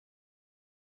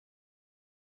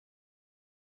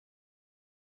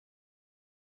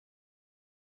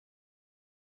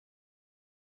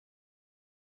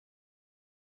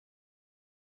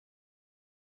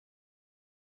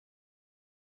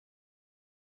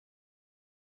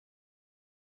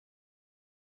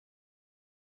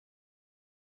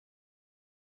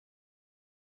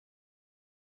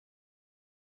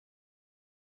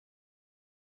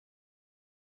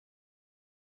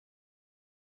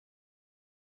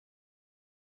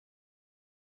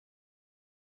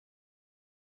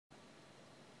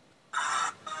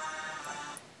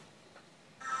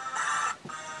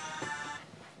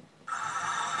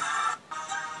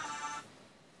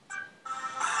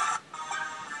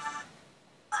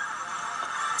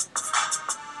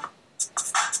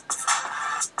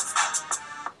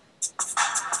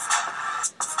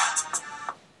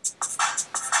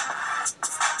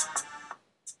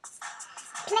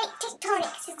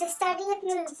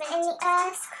movement in the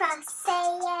Earth's crust.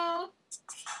 Say yeah.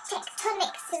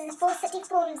 Tectonics is the force that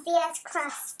deforms the Earth's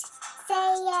crust.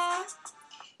 Say yeah.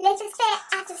 Lithosphere,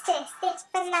 atmosphere, stiff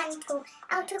and mantle,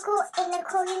 outer core, inner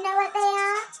core, you know what they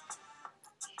are?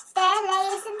 They're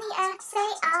layers in the Earth, say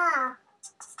ah.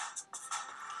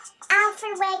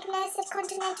 Alfred Wegener said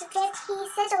continental drift. He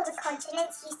said all the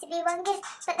continents used to be one gift,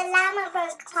 but the llama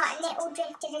broke apart and it all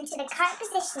drifted into the current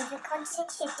positions the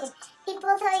continent shifted.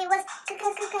 People thought he was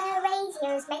crazy,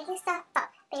 he was making stuff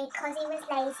up because he was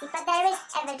lazy, but there is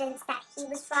evidence that he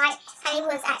was right, and he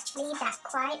was actually that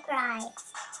quite right.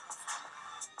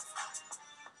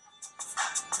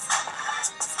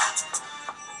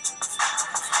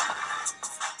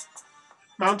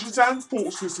 Mountains and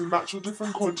forces and natural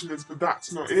different continents, but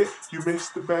that's not it. You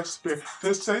missed the best bit.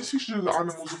 There's species of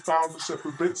animals are found in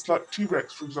separate bits, like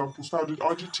T-Rex, for example, is found in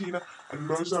Argentina and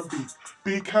Mozambique.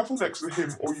 Be careful next to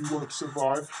him or you won't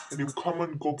survive, and he'll come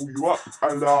and gobble you up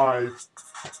alive.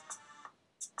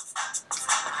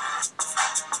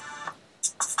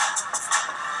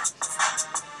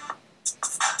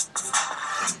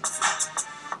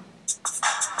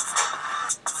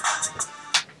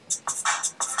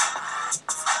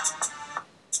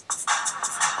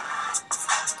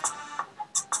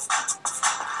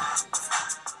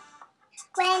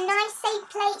 When I say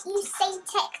plate, you say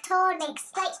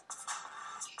tectonics.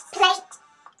 Plate.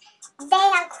 They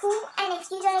are cool, and if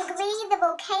you don't agree, the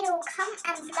volcano will come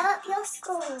and blow up your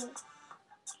school.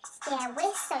 Yeah,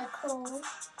 we're so cool.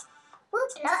 We'll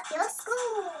blow up your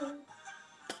school.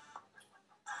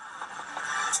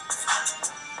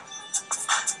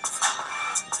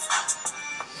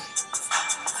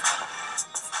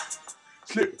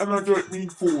 Slip, and I don't mean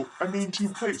fall. I mean two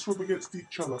plates rub against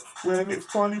each other. When it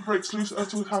finally breaks loose,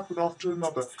 as will happen after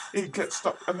another. It gets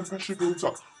stuck and the pressure builds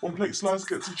up. One plate slides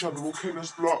against each other,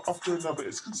 volcanoes blow up after another.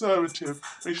 It's conservative,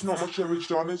 makes not much damage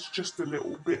done, it's just a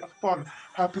little bit of fun.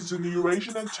 Happens in the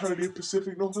Eurasian, Anatolia,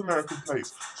 Pacific, North American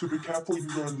plates, so be careful you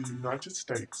go in the United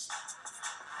States.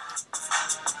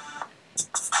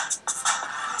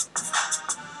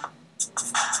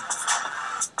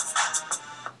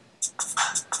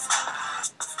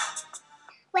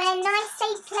 When I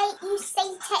say plate, you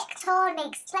say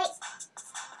tectonics.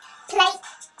 Plate.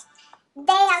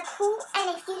 They are cool,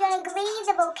 and if you don't agree,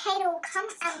 the volcano will come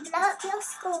and blow up your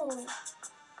school.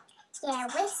 Yeah,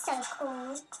 we're so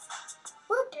cool.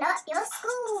 We'll blow up your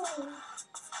school.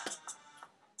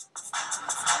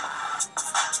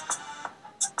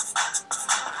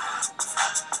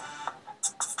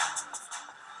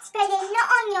 Spreading not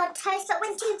on your toast, but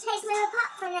when two plates move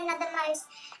apart from another most.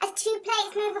 As two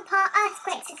plates move apart,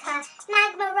 earthquakes occur.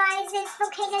 Magma rises,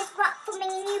 volcanoes rock,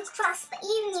 forming a new crust, but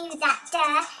you knew that,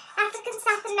 duh. African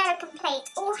South American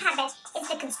plates all have it. It's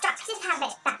the constructive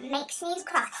habit that makes new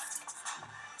crust.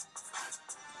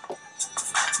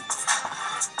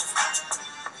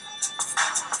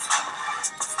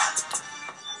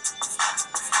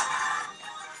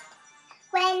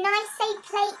 When I say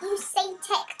plate, you say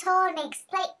tectonics.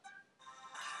 Plate.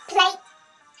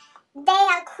 They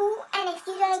are cool, and if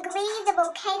you don't agree, the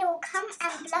volcano will come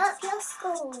and blow up your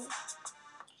school.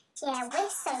 Yeah, we're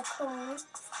so cool.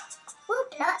 We'll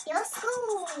blow up your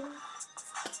school.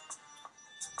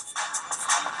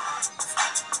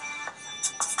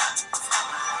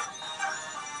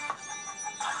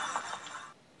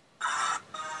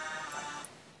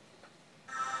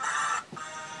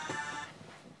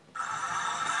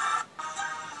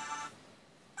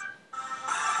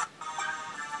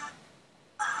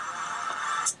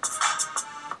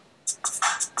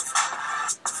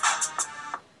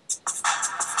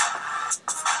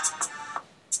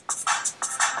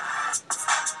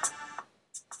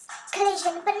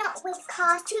 Collision, but not with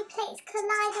cars. Two plates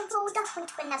collide and fold off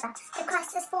into another. The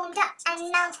crust has formed up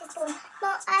and mountains formed.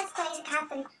 More earthquakes have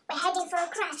happened. We're heading for a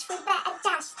crash. We better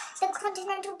dash. The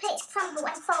continental plates crumble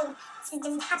and fold. This has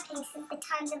been happening since the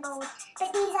times of old.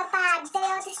 But these are bad. They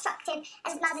are destructive.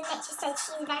 As Mother Nature said,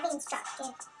 she's very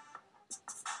instructive.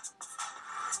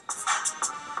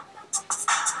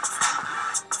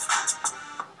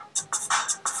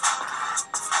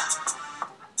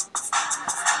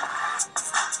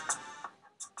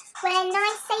 When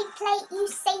I say plate, you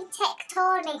say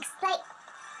tectonics.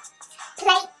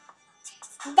 Plate.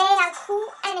 They are cool,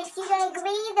 and if you don't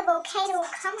agree, the volcano will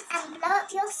come and blow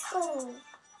up your school.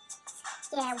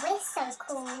 Yeah, we're so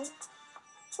cool.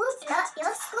 We'll blow up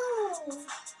your school.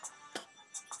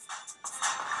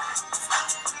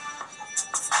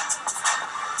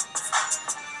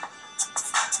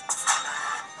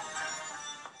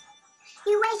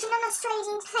 You waiting on a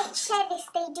Australian plates share this,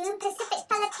 they do. Pacific,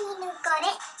 Filipino got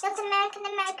it. North American,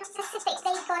 Pacific,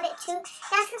 they got it too.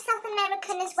 That's the South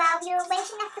American as well.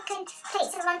 Eurasian, African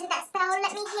plates are under that spell.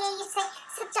 Let me hear you say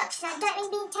subduction. I don't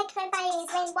mean being taken away by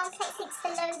ears when one plate sinks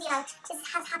below the other. This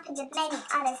has happened with many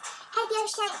others. Heavy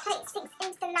oceanic plate sinks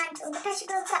into the mantle. The pressure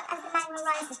builds up as the magma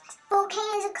rises.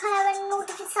 Volcanoes occur in all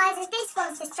different sizes. This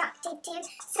one's destructive too,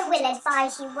 so we'll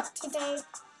advise you what to do.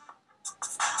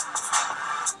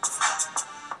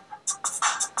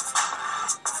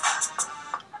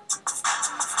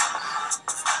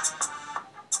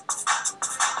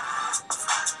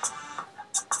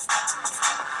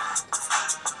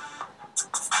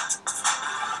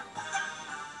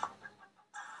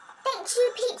 Thank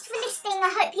you peeps for listening. I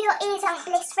hope your ears aren't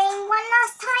blistering. One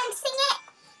last time, sing it.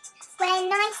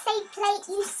 When I say plate,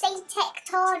 you say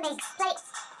tectonics.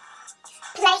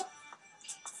 Plate.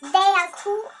 They are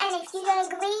cool, and if you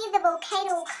don't agree, the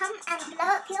volcano will come and blow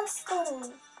up your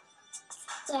school.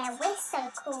 Yeah, we're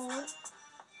so cool.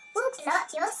 We'll blow up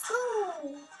your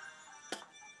school.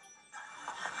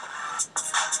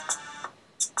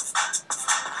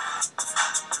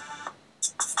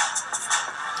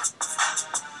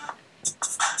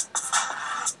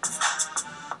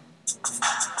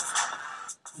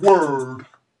 Word.